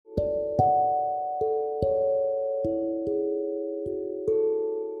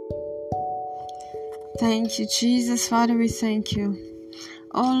Thank you, Jesus. Father, we thank you.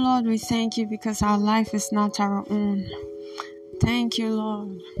 Oh Lord, we thank you because our life is not our own. Thank you,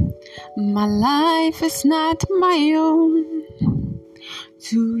 Lord. My life is not my own.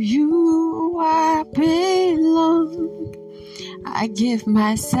 To you I belong. I give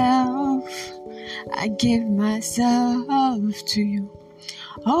myself to you.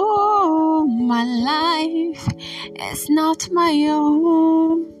 Oh, my life is not my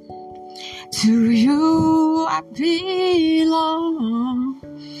own. To you I belong.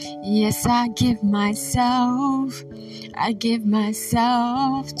 Yes, I give myself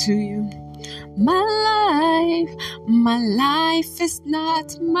to you. My life is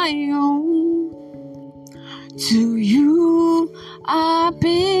not my own. To you I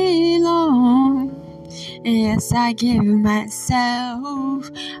belong. Yes, I give myself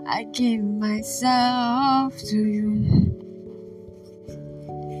to you.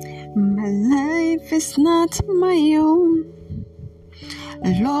 My life is not my own.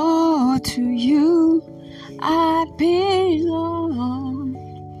 Lord, to you I belong.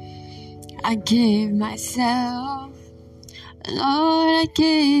 I give myself, Lord, I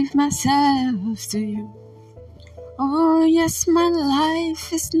give myself to you. Oh yes, my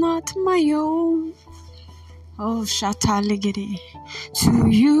life is not my own. Oh, Shataligiri, to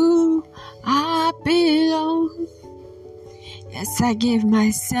you I belong. Yes, I give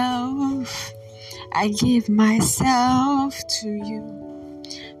myself to you.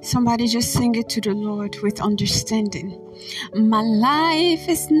 Somebody just sing it to the Lord with understanding. My life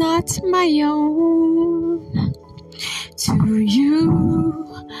is not my own. To you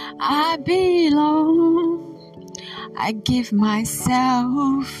I belong. I give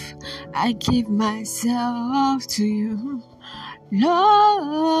myself to you.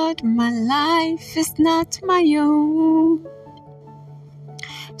 Lord, my life is not my own.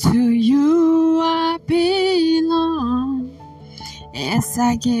 To you I belong. Yes,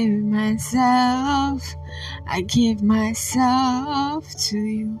 I give myself to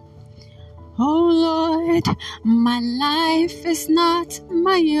you. Oh Lord, my life is not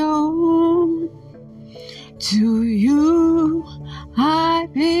my own. To you I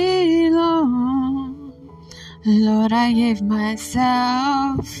belong. Lord, I give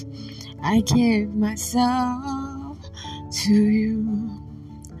myself to you.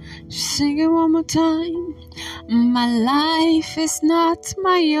 Just sing it one more time. My life is not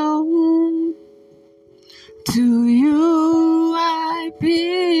my own. To you I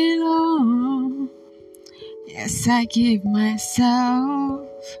belong. Yes, I give myself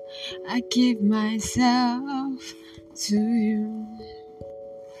to you.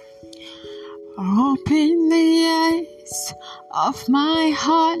 Open the eyes of my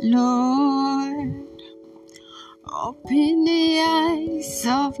heart, Lord. Open the eyes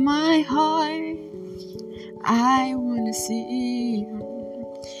of my heart. I wanna see you.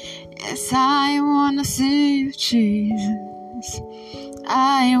 Yes, I wanna see you, Jesus.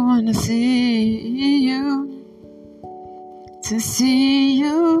 I wanna see you. To see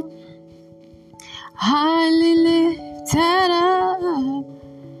you highly lifted up.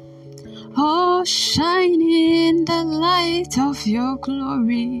 Oh, shining in the light of your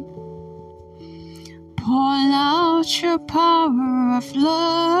glory. Pour out your power of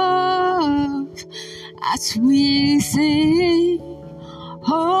love as we sing,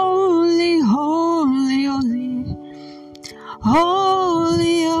 holy, holy, holy,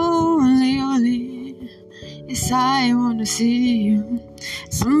 holy, holy, holy. Yes, I want to see you.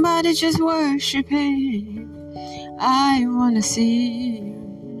 Somebody just worship him. I want to see you.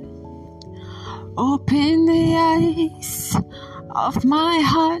 Open the eyes of my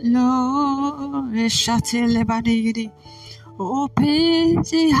heart, Lord. Open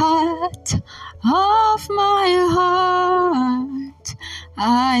the heart of my heart.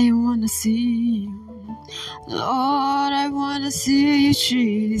 I want to see you. Lord, I want to see you,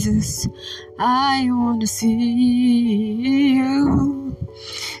 Jesus. I want to see you.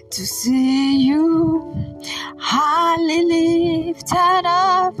 To see you highly lifted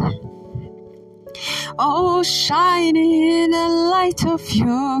up. Oh, shining in the light of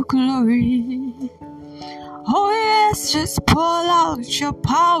your glory. Oh yes, just pour out your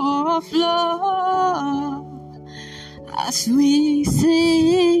power of love as we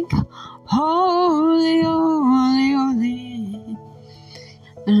sing, holy, holy, holy,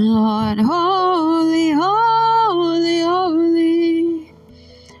 Lord, holy, holy, holy,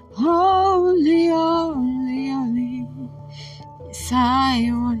 holy, holy, holy. Yes, I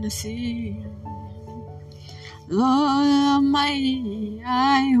want to see you. Lord Almighty,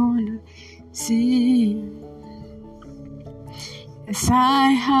 I want to see you. Yes, I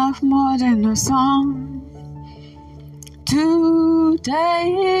have more than a song.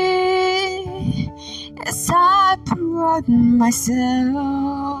 today. Yes, I brought myself.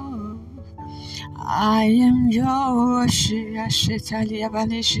 I am yours.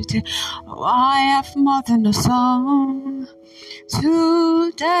 Oh, I have more than a song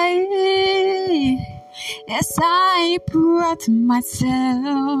today. Yes, I brought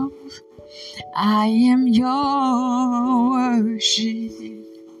myself. I am your worship.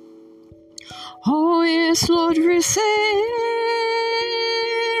 Oh yes, Lord, receive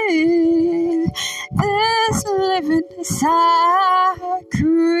this living sacrifice.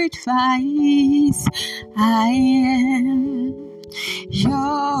 I am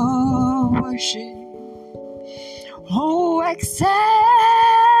your worship. Oh, accept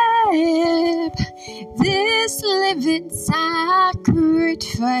this living sacrifice.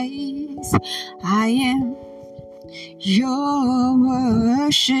 I am your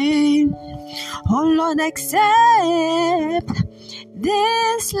worship. Oh Lord, accept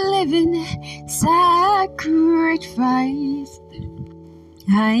this living sacrifice.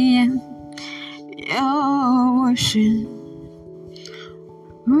 I am your worship.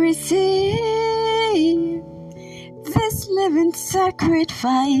 Receive this living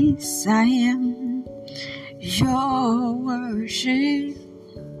sacrifice. I am your worship.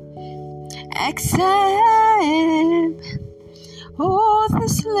 Accept oh,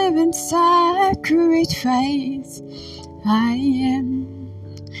 this living sacrifice. I am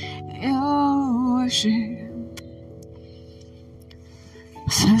your worship.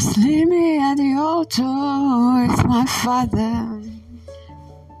 Just leave me at the altar with my Father.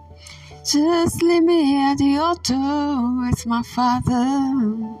 Just leave me at the altar with my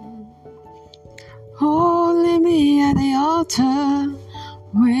Father. Oh, leave me at the altar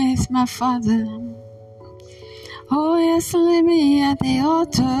with my Father. Oh yes, leave me at the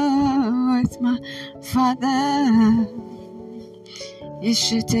altar with my Father.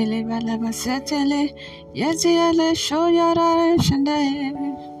 Yeshitele balabasetele, yetiele shoyara shande.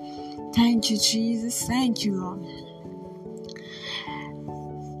 Thank you, Jesus. Thank you, Lord.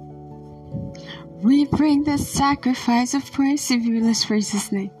 We bring the sacrifice of praise, if you let's praise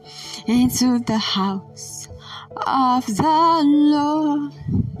His name, into the house of the Lord.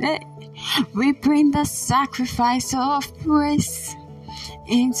 We bring the sacrifice of praise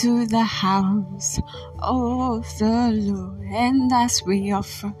into the house of the Lord, and as we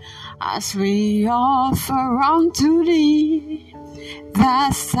offer unto Thee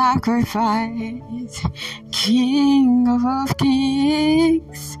the sacrifice, King of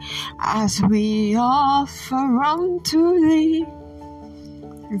Kings, as we offer unto Thee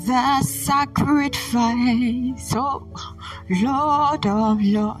the sacrifice, oh Lord of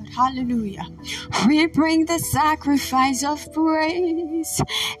Lord, hallelujah. We bring the sacrifice of praise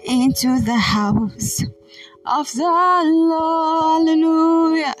into the house of the Lord,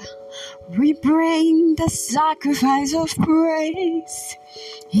 hallelujah. We bring the sacrifice of praise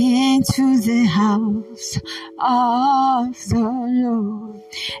into the house of the Lord,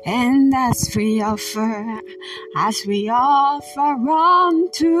 and as we offer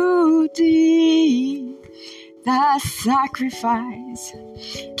unto Thee the sacrifice,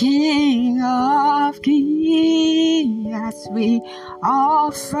 King of Kings, as we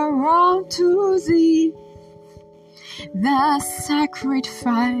offer unto Thee the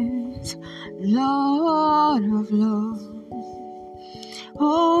sacrifice, Lord of Lords.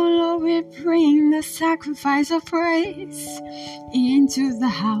 Oh Lord, we bring the sacrifice of praise into the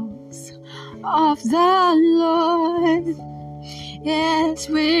house of the Lord. Yes,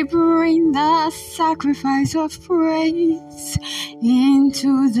 we bring the sacrifice of praise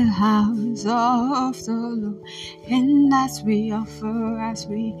into the house of the Lord. And as we offer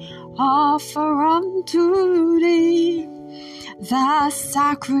unto Thee the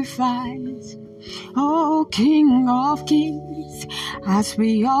sacrifice, O King of Kings, as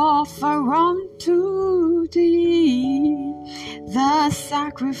we offer unto Thee the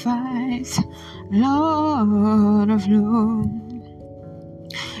sacrifice, Lord of Lords.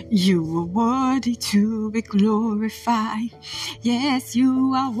 You are worthy to be glorified. Yes,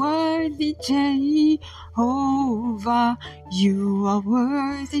 you are worthy, Jehovah. You are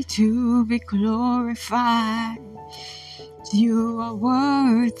worthy to be glorified. You are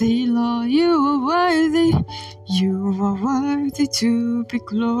worthy, Lord. You are worthy. You are worthy to be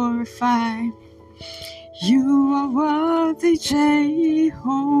glorified. You are worthy, Jehovah.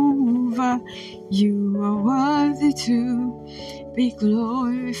 You are worthy to be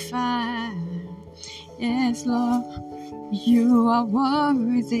glorified. Yes, Lord. You are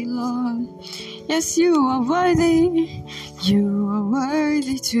worthy, Lord. Yes, you are worthy. You are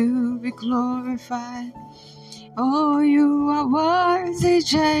worthy to be glorified. Oh, you are worthy,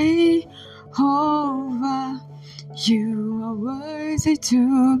 Jehovah. You are worthy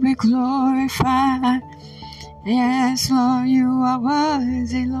to be glorified. Yes, Lord, you are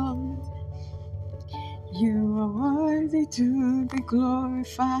worthy, Lord. You are worthy to be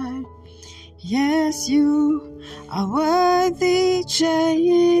glorified. Yes, you are worthy,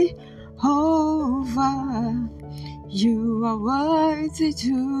 Jehovah. You are worthy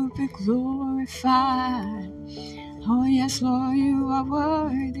to be glorified. Oh, yes, Lord, you are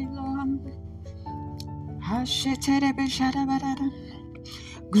worthy, Lord.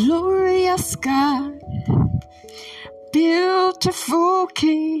 Glorious God, beautiful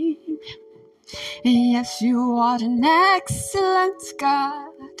King. Yes, you are an excellent God.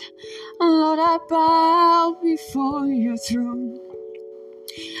 Lord, I bow before your throne.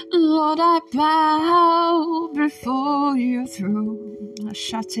 Lord, I bow before your throne.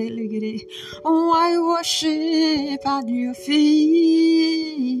 I worship at your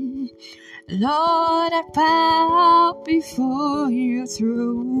feet. Lord, I bow before your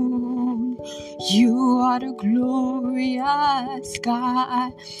throne. You are the glorious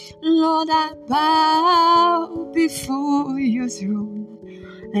God. Lord, I bow before your throne.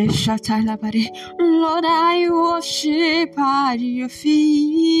 Lord, I worship at your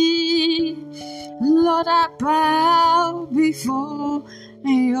feet. Lord, I bow before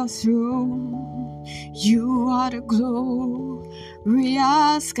your throne. You are the glorious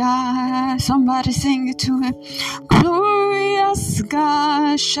God. Somebody sing it to him. Glorious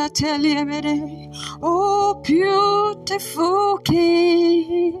God. Oh, beautiful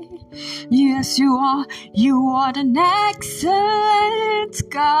King. Yes, you are an excellent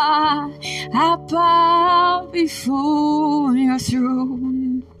God. I bow before your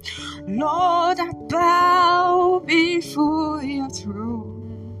throne. Lord, I bow before your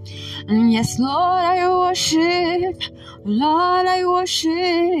throne. And yes, Lord, I worship. Lord, I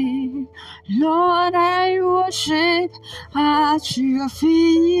worship. Lord, I worship at your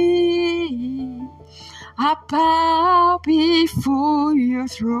feet. I bow before your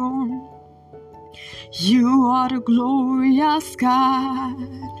throne. You are the glorious God.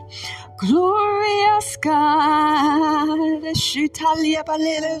 Glorious God.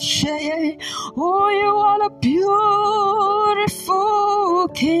 Oh, you are a beautiful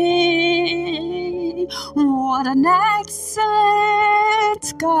King. What an excellent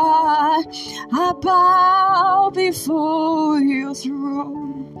God. I bow before your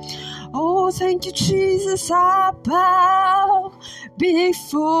throne. Oh, thank you, Jesus. I bow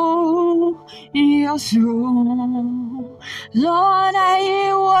before your throne. Lord,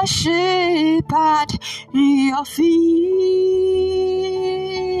 I worship at your feet.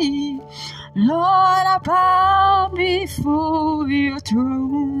 Lord, I bow before your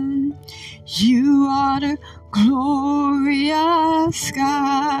throne. You are the glorious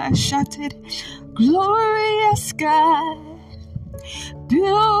God. Shout it. Glorious God.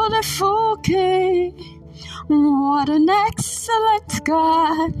 Beautiful King, what an excellent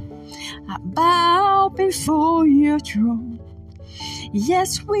God. I bow before your throne.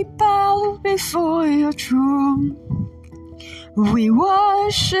 Yes, we bow before your throne. We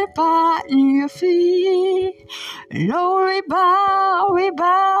worship at your feet. Lord, we bow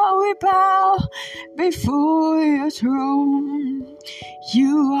before your throne.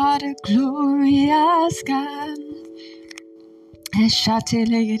 You are the glorious God.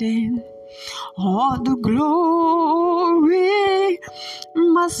 All the glory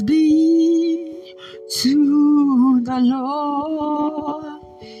must be to the Lord,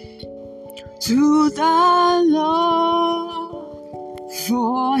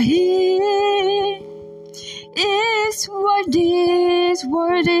 for He is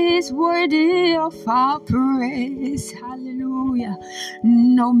worthy of our praise. Hallelujah.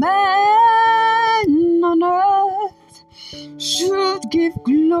 No man on earth should give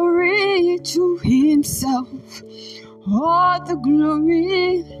glory to himself. All the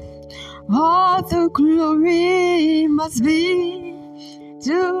glory must be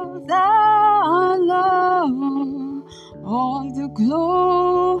to the Lord. All the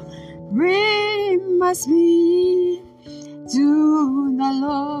glory must be to the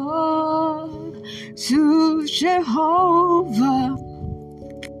Lord, to Jehovah,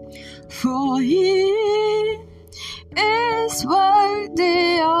 for He is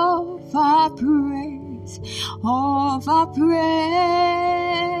worthy of our praise, of our praise.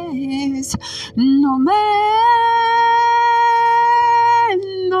 No man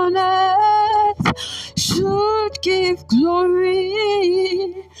on earth should give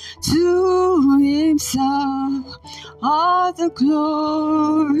glory to himself. All the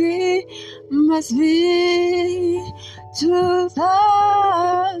glory must be to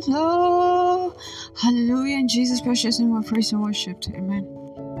the Lord. Hallelujah. In Jesus' precious name, we praise and worship. Amen.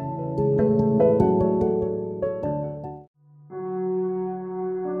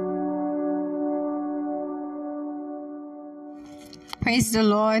 Praise the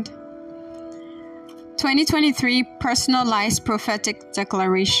Lord. 2023 Personalized Prophetic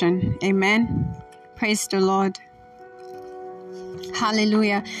Declaration. Amen. Praise the Lord.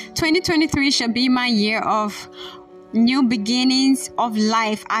 Hallelujah. 2023 shall be my year of new beginnings of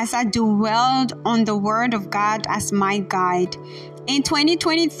life as I dwelled on the Word of God as my guide. In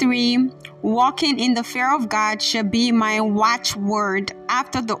 2023, walking in the fear of God shall be my watchword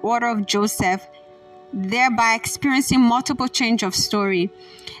after the order of Joseph, thereby experiencing multiple change of story.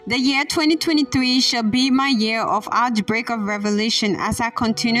 The year 2023 shall be my year of outbreak of revelation as I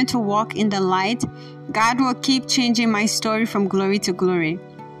continue to walk in the light. God will keep changing my story from glory to glory.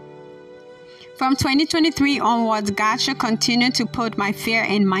 From 2023 onwards, God shall continue to put my fear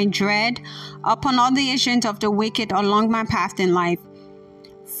and my dread upon all the agents of the wicked along my path in life.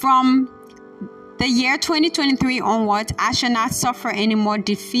 From the year 2023 onwards, I shall not suffer any more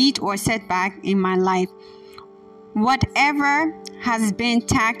defeat or setback in my life. Whatever has been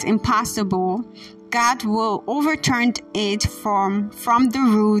tagged impossible, God will overturn it from the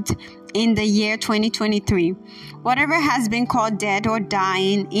root in the year 2023. Whatever has been called dead or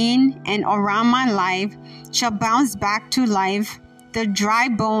dying in and around my life shall bounce back to life. The dry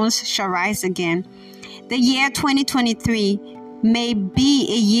bones shall rise again. The year 2023 may be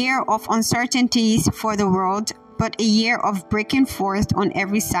a year of uncertainties for the world, but a year of breaking forth on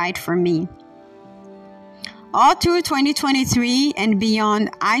every side for me. All through 2023 and beyond,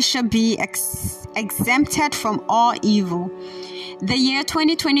 I shall be exempted from all evil. The year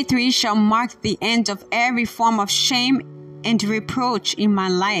 2023 shall mark the end of every form of shame and reproach in my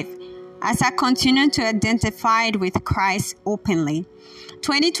life as I continue to identify with Christ openly.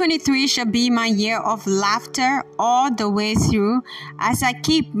 2023 shall be my year of laughter all the way through as I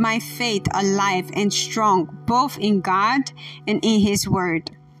keep my faith alive and strong, both in God and in His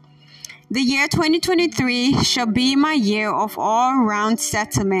Word. The year 2023 shall be my year of all-round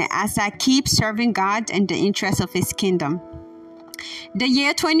settlement as I keep serving God and the interests of His kingdom. The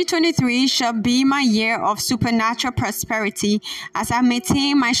year 2023 shall be my year of supernatural prosperity as I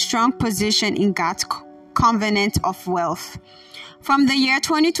maintain my strong position in God's covenant of wealth. From the year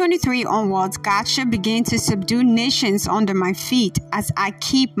 2023 onwards, God shall begin to subdue nations under my feet as I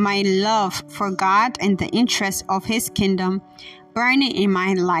keep my love for God and the interests of His kingdom burning in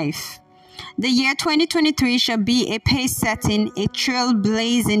my life. The year 2023 shall be a pace-setting, a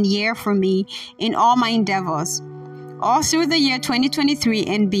trailblazing year for me in all my endeavors. All through the year 2023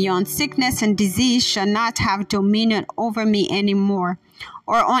 and beyond, sickness and disease shall not have dominion over me anymore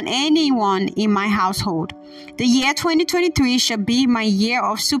or on anyone in my household. The year 2023 shall be my year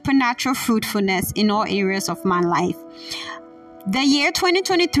of supernatural fruitfulness in all areas of my life. The year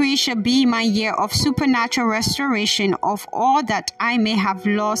 2023 shall be my year of supernatural restoration of all that I may have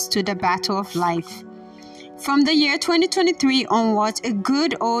lost to the battle of life. From the year 2023 onwards, a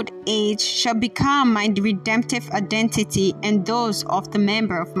good old age shall become my redemptive identity and those of the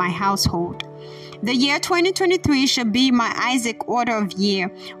member of my household. The year 2023 shall be my Isaac order of year,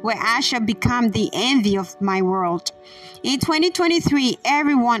 where I shall become the envy of my world. In 2023,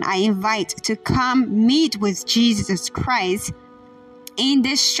 everyone I invite to come meet with Jesus Christ in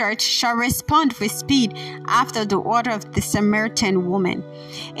this church shall respond with speed after the order of the Samaritan woman.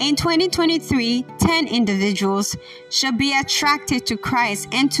 In 2023, 10 individuals shall be attracted to Christ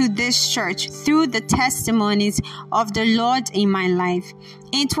and to this church through the testimonies of the Lord in my life.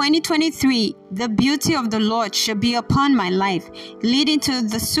 In 2023, the beauty of the Lord shall be upon my life, leading to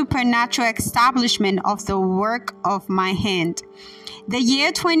the supernatural establishment of the work of my hand. The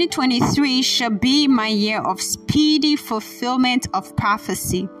year 2023 shall be my year of speedy fulfillment of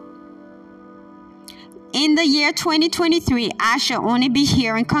prophecy. In the year 2023, I shall only be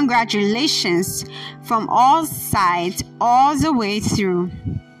hearing congratulations from all sides all the way through.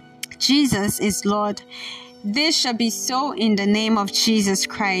 Jesus is Lord. This shall be so in the name of Jesus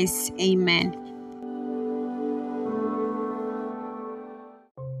Christ. Amen.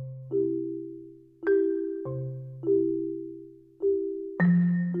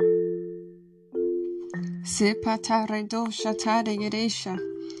 Sepatare dosha tare geresha.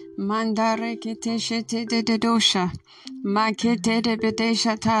 Mandare keteshe te de dosha. Makete de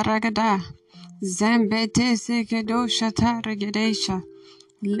bedesha taragada. Zembete seke dosha tare geresha.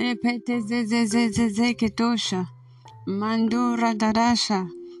 Lepete zezezezeze kedosha. Mandura dadasha.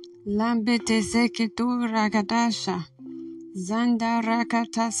 Lambete seke dura gadasha. Zanda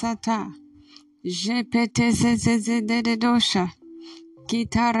rakata sata. Jepete zezezededosha.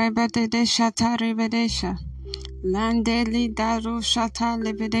 Gitarebedesha tarebedesha. Landeli darusha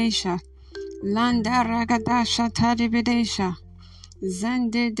talebedesha. Landaragadasha tarebedesha.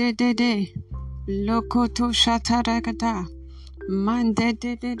 Zande de. Lokoto shataragada. Mande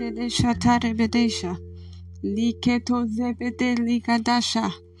de shatarebedesha. Liketo zebede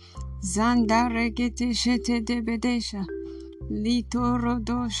ligadasha. Zandaregete shete debedesha.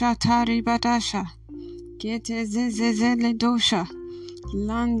 Litorodo shatari badasha. Gete zezezele dosha.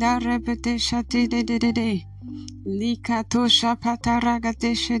 Landa repete shate de. Likato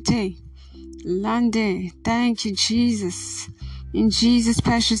shapataragate shete. Lande. Thank you, Jesus. In Jesus'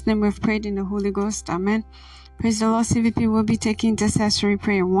 precious name we've prayed in the Holy Ghost. Amen. Praise the Lord. CVP will be taking intercessory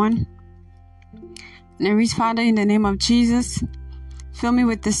prayer 1. And I read, Father, in the name of Jesus, fill me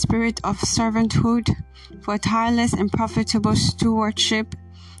with the spirit of servanthood for tireless and profitable stewardship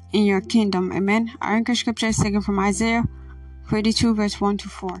in your kingdom. Amen. Our anchor scripture is taken from Isaiah 32 verse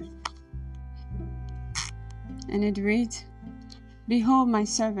 1-4. And it reads, Behold my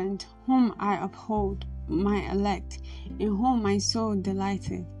servant, whom I uphold, my elect, in whom my soul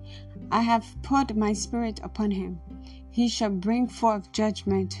delighteth. I have poured my spirit upon him. He shall bring forth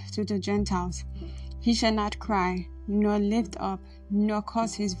judgment to the Gentiles. He shall not cry, nor lift up, nor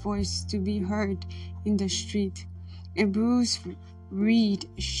cause his voice to be heard in the street. A bruised reed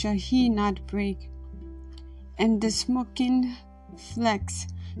shall he not break, and the smoking flax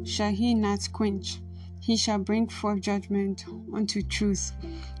shall he not quench. He shall bring forth judgment unto truth.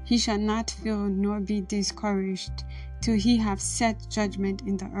 He shall not fail nor be discouraged, till he have set judgment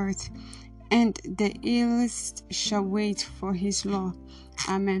in the earth, and the illest shall wait for his law.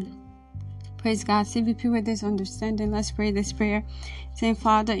 Amen. Praise God. CVP with this understanding, let's pray this prayer. Saying,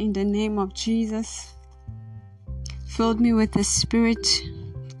 Father, in the name of Jesus, fill me with the spirit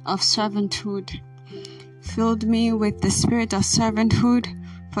of servanthood. Filled me with the spirit of servanthood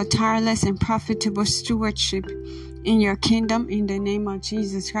for tireless and profitable stewardship in your kingdom, in the name of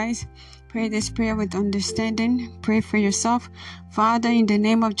Jesus Christ. Pray this prayer with understanding. Pray for yourself. Father, in the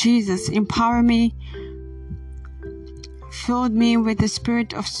name of Jesus, empower me. Filled me with the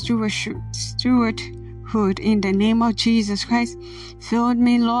spirit of stewardhood in the name of Jesus Christ. Filled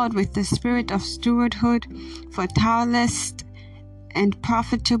me, Lord, with the spirit of stewardhood for tireless and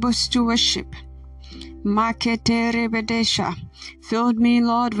profitable stewardship. Maketerebedesha. Filled me,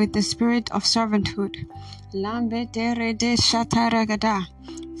 Lord, with the spirit of servanthood. Lambeteredeshataragada.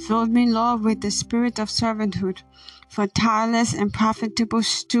 Filled me, Lord, with the spirit of servanthood for tireless and profitable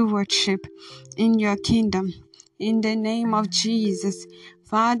stewardship in your kingdom. In the name of Jesus.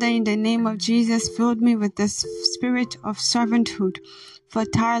 Father, in the name of Jesus, filled me with the spirit of servanthood for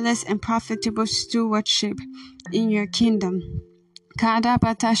tireless and profitable stewardship in your kingdom.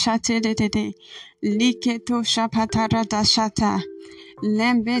 Kadabata shatedede, liketo shapatarada shata,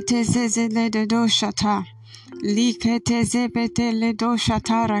 lembete zezele do shata, likete zebete ledo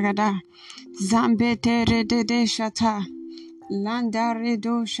shata ragada, zambete redede shata, landare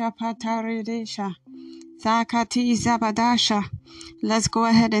do shapataredesha, zakati zabadasha. Let's go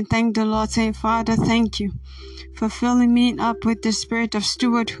ahead and thank the Lord, saying, Father, thank you for filling me up with the spirit of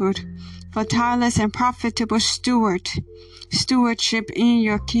stewardhood, for tireless and profitable stewardship in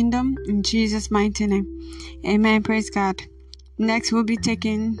your kingdom, in Jesus' mighty name. Amen. Praise God. Next, we'll be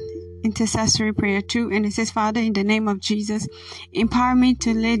taking intercessory prayer 2, and it says, Father, in the name of Jesus, empower me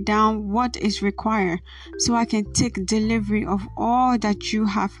to lay down what is required so I can take delivery of all that you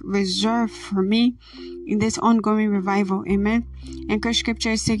have reserved for me in this ongoing revival. Amen. Anchor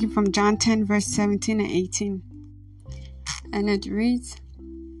scripture is taken from John 10 verse 17 and 18, and it reads,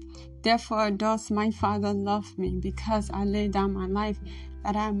 Therefore does my Father love me, because I lay down my life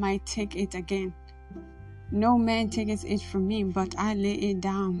that I might take it again. No man taketh it from me, but I lay it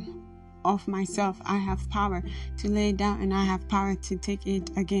down of myself. I have power to lay it down, and I have power to take it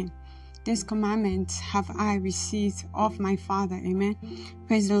again. This commandment have I received of my Father. Amen.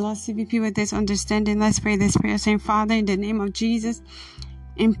 Praise the Lord. CVP with this understanding, let's pray this prayer, saying, Father, in the name of Jesus,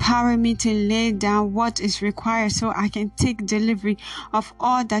 empower me to lay down what is required so I can take delivery of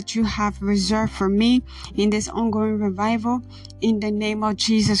all that you have reserved for me in this ongoing revival, in the name of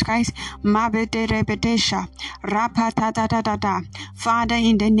Jesus Christ. Father,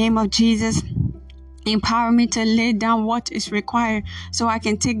 in the name of Jesus, Empower me to lay down what is required so I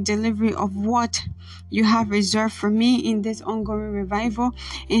can take delivery of what you have reserved for me in this ongoing revival.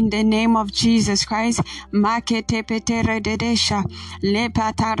 In the name of Jesus Christ. Let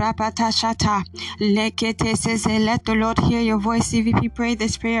the Lord hear your voice. CVP, pray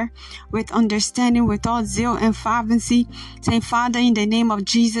this prayer with understanding, with all zeal and fervency. Say, Father, in the name of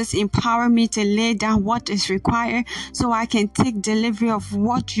Jesus, empower me to lay down what is required so I can take delivery of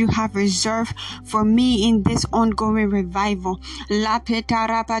what you have reserved for me in this ongoing revival.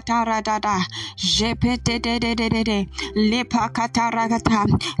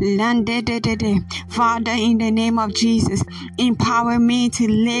 Father, in the name of Jesus, empower me to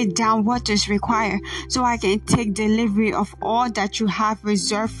lay down what is required so I can take delivery of all that you have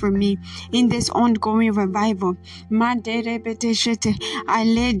reserved for me in this ongoing revival. I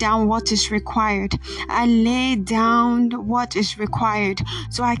lay down what is required. I lay down what is required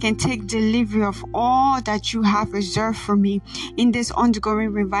so I can take delivery of all that you have reserved for me in this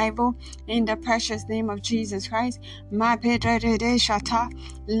ongoing revival. In the precious name of Jesus Christ.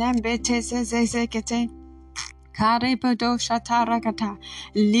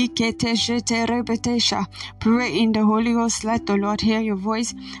 Pray in the Holy Ghost. Let the Lord hear your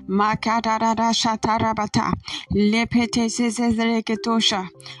voice.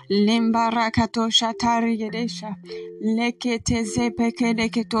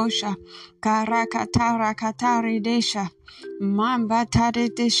 Mamba tare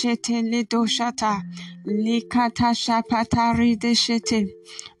de shete le doshata likata shapatari de shete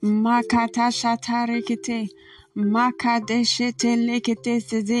makata shatare kete makade shete lekete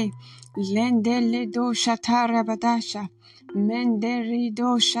seze lende le doshatara badasha menderi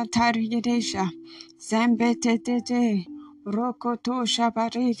doshatari gedesha zambete tete rokoto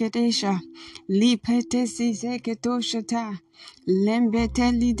shabari gedesha lipete size gedoshata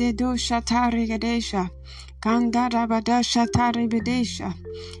lembete lide doshatari gedesha Kangara badasha taribedesha,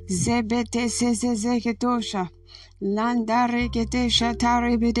 zebete sezezeketosha, landare gedesha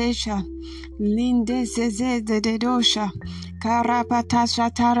taribedesha, linde sezededosha, karapatasha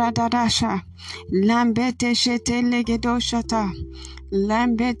taradadasha, lambete shetelegedoshata,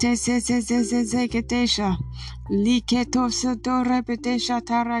 lambete sezezeketesha, liketosa dorebedesha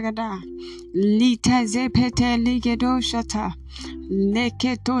taragada, lite zepete ligedoshata,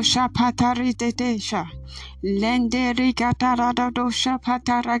 leketosha pataridedesha, Lende rigata da dosha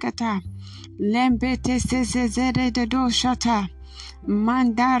pataragata. Lembete sezere de doshata.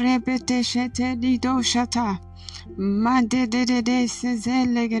 Mandare bete shete di doshata. Mande de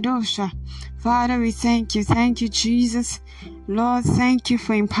sezele gedosha. Father, we thank you. Thank you, Jesus. Lord, thank you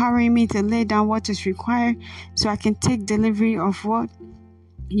for empowering me to lay down what is required so I can take delivery of what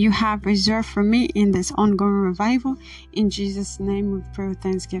you have reserved for me in this ongoing revival. In Jesus' name we pray with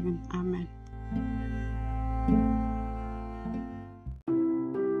thanksgiving. Amen.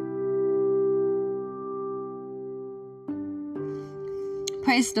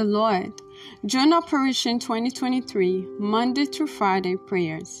 Praise the Lord. Join Operation 2023, Monday through Friday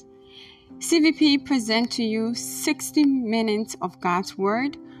prayers. CVP present to you 60 minutes of God's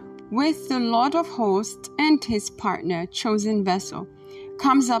Word with the Lord of Hosts and his partner, Chosen Vessel.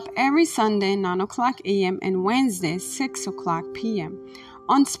 Comes up every Sunday, 9 o'clock a.m. and Wednesday, 6 o'clock p.m.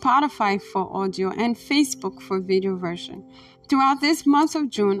 on Spotify for audio and Facebook for video version. Throughout this month of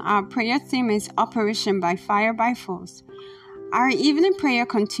June, our prayer theme is Operation by Fire by Force. Our evening prayer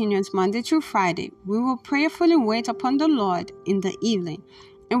continues Monday through Friday. We will prayerfully wait upon the Lord in the evening,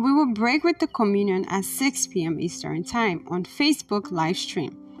 and we will break with the communion at 6 p.m. Eastern Time on Facebook live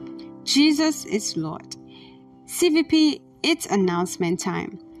stream. Jesus is Lord. CVP, it's announcement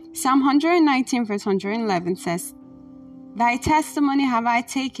time. Psalm 119 verse 111 says, Thy testimony have I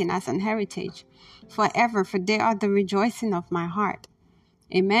taken as an heritage forever, for they are the rejoicing of my heart.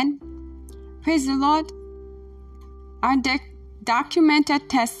 Amen. Praise the Lord. Our documented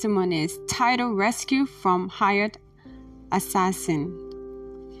testimony is titled Rescue from Hired Assassin.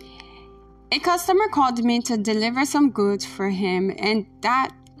 A customer called me to deliver some goods for him and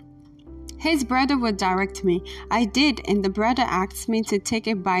that his brother would direct me. I did, and the brother asked me to take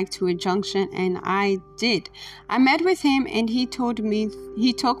a bike to a junction, and I did. I met with him, and he took me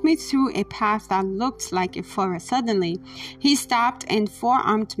through a path that looked like a forest. Suddenly, he stopped, and 4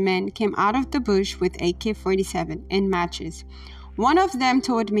 armed men came out of the bush with AK-47 and matches. One of them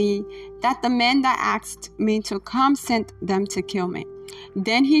told me that the men that asked me to come sent them to kill me.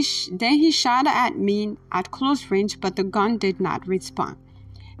 Then he shot at me at close range, but the gun did not respond.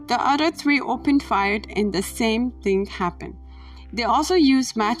 The other 3 opened fire, and the same thing happened. They also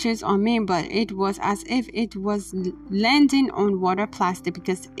used matches on me, but it was as if it was landing on water plastic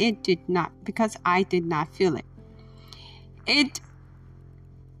because I did not feel it.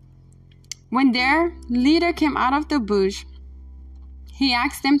 When their leader came out of the bush, he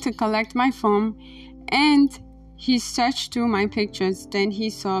asked them to collect my phone, and he searched through my pictures. Then he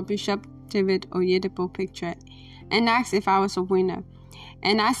saw Bishop David Oyedepo picture and asked if I was a winner.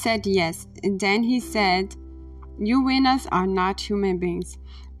 And I said yes. And then he said, "You winners are not human beings,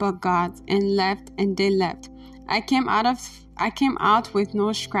 but gods," and they left. I came out with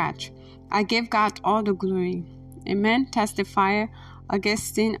no scratch. I give God all the glory. Amen. Testifier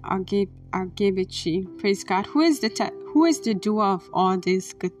Augustine Argebici. Praise God. Who is the doer of all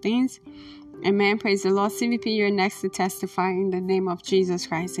these good things? Amen. Praise the Lord. CVP, you're next to testify in the name of Jesus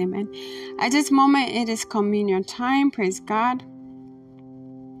Christ. Amen. At this moment, it is communion time. Praise God.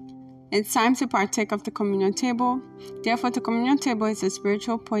 It's time to partake of the communion table. Therefore, the communion table is a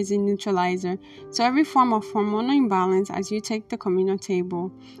spiritual poison neutralizer. So every form of hormonal imbalance, as you take the communion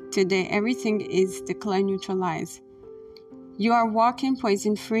table today, everything is declared neutralized. You are walking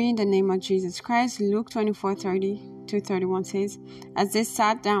poison-free in the name of Jesus Christ. Luke 24:30-31 says, "As they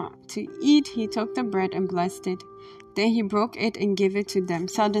sat down to eat, he took the bread and blessed it. Then he broke it and gave it to them.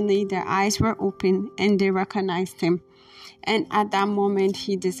 Suddenly their eyes were open and they recognized him. And at that moment,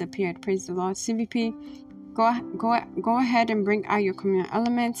 he disappeared." Praise the Lord. CVP, go ahead and bring out your communion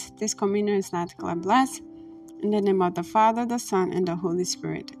elements. This communion is not declared blessed. In the name of the Father, the Son, and the Holy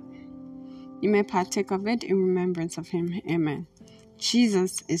Spirit. You may partake of it in remembrance of him. Amen.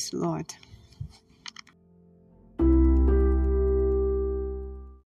 Jesus is Lord.